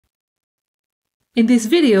In this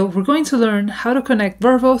video, we're going to learn how to connect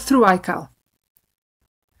Vrbo through iCal.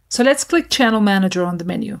 So let's click Channel Manager on the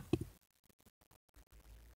menu.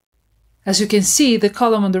 As you can see, the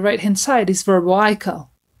column on the right-hand side is Vrbo iCal.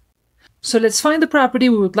 So let's find the property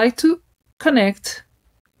we would like to connect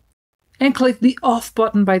and click the Off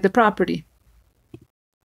button by the property.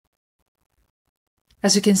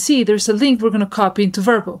 As you can see, there's a link we're going to copy into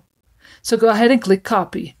Vrbo. So go ahead and click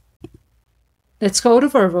Copy. Let's go to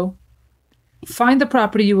Vrbo, find the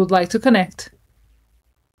property you would like to connect,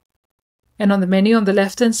 and on the menu on the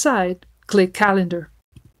left-hand side, click Calendar.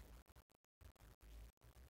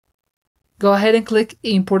 Go ahead and click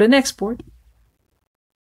Import and Export.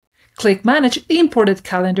 Click Manage Imported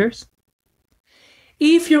Calendars.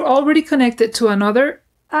 If you're already connected to another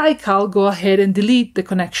iCal, go ahead and delete the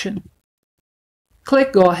connection.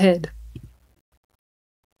 Click Go Ahead.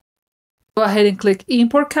 Go ahead and click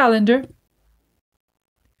Import Calendar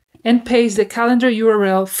and paste the calendar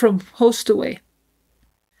URL from Hostaway.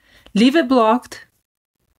 Leave it blocked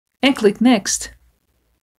and click Next.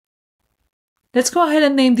 Let's go ahead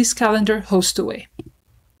and name this calendar Hostaway.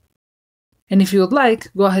 And if you would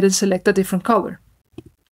like, go ahead and select a different color.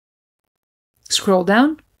 Scroll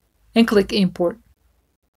down and click Import.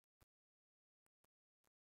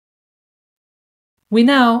 We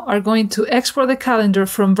now are going to export the calendar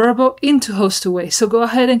from Vrbo into Hostaway. So go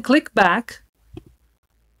ahead and click Back.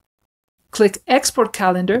 Click Export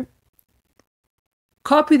Calendar.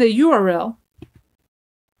 Copy the URL.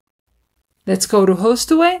 Let's go to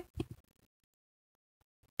Hostaway.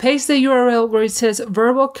 Paste the URL where it says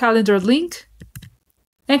Vrbo Calendar Link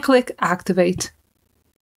and click Activate.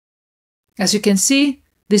 As you can see,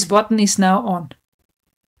 this button is now on.